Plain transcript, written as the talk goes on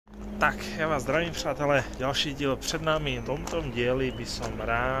Tak, ja vás zdravím, přátelé, ďalší diel před námi. V tomto dieli by som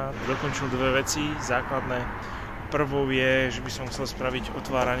rád dokončil dve veci základné. Prvou je, že by som chcel spraviť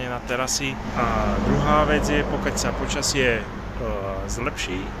otváranie na terasy a druhá vec je, pokiaľ sa počasie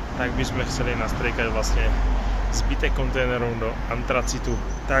zlepší, tak by sme chceli nastriekať vlastne zbytek kontejnerov do antracitu.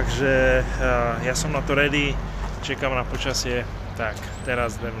 Takže ja som na to ready, čekám na počasie, tak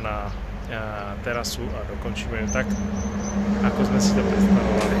teraz idem na terasu a dokončíme ju tak, ako sme si to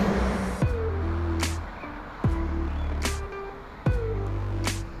predstavovali.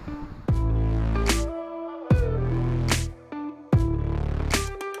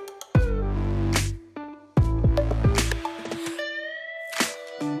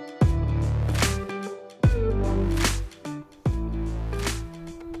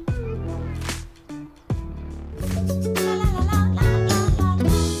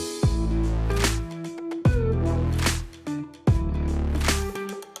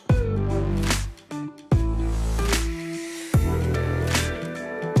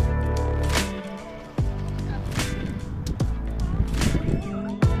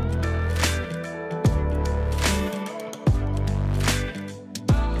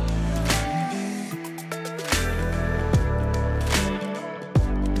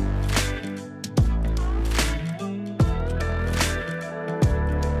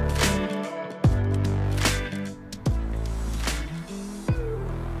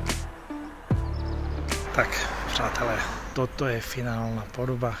 Tak, přátelé, toto je finálna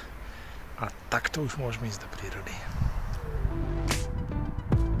podoba a takto už môžeme ísť do prírody.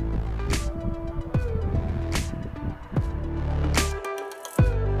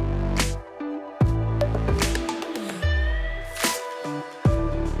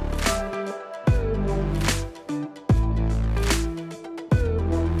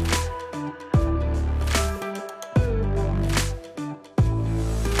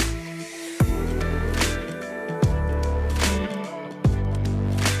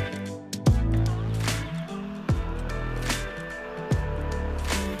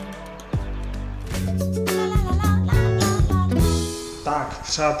 Tak,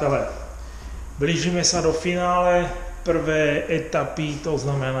 přátelé, blížime sa do finále prvé etapy, to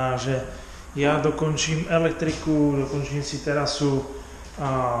znamená, že ja dokončím elektriku, dokončím si terasu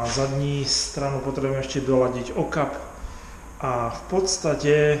a zadní stranu potrebujem ešte doladiť okap a v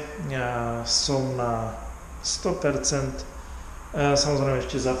podstate som na 100%, samozrejme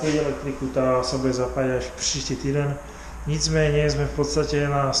ešte zapojiť elektriku, tá sa bude zapájať až příští týden, nicméně sme v podstate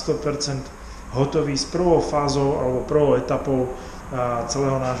na 100% hotoví s prvou fázou alebo prvou etapou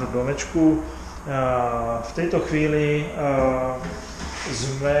celého nášho domečku. V tejto chvíli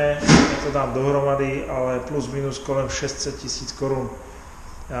sme, ja to dám dohromady, ale plus minus kolem 600 000 korún.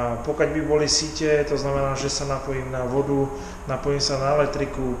 Pokud by boli síte, to znamená, že sa napojím na vodu, napojím sa na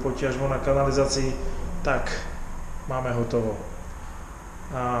elektriku, potiažmo na kanalizácii, tak máme hotovo.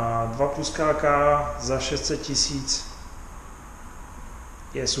 2 plus KK za 600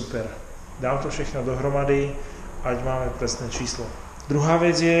 000 je super. Dám to všechno dohromady, ať máme presné číslo. Druhá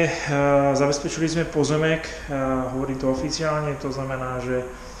vec je, zabezpečili sme pozemek, hovorím to oficiálne, to znamená, že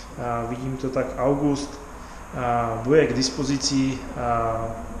vidím to tak august, bude k dispozícii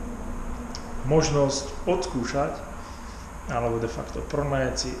možnosť odskúšať, alebo de facto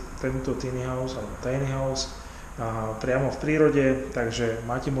pronajať si tento tiny house alebo tiny house priamo v prírode, takže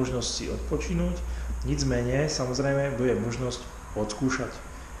máte možnosť si odpočinúť, nicméně samozrejme bude možnosť odskúšať,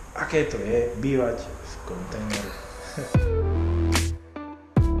 aké to je bývať v kontejneru.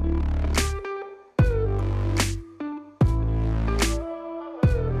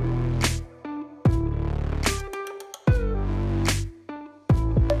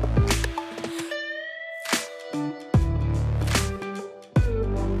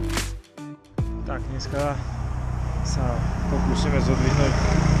 Tak dneska sa pokúsime zodvihnúť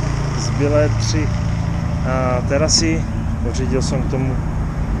zbylé 3 terasy. Pořídil som k tomu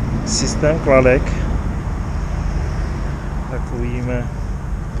systém kladek, tak uvidíme,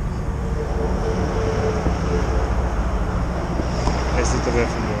 jestli to bude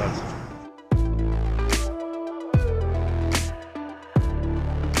fungovat.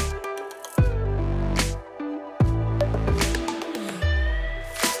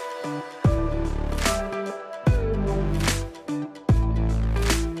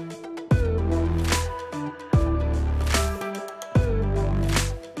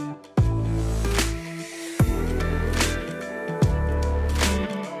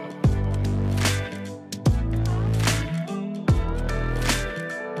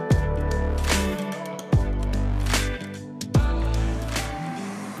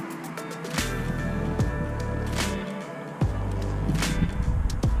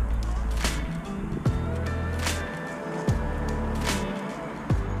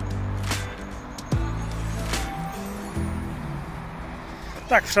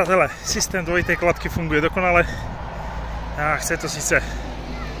 Tak přátelé, systém dvojité kladky funguje dokonale. A chce to sice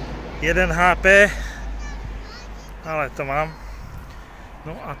 1 HP, ale to mám.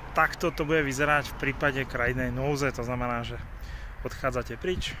 No a takto to bude vyzerať v prípade krajnej nouze, to znamená, že odchádzate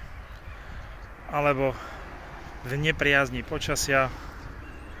pryč, alebo v nepriazni počasia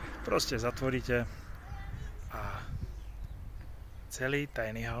proste zatvoríte a celý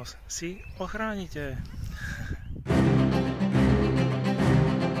tiny house si ochránite.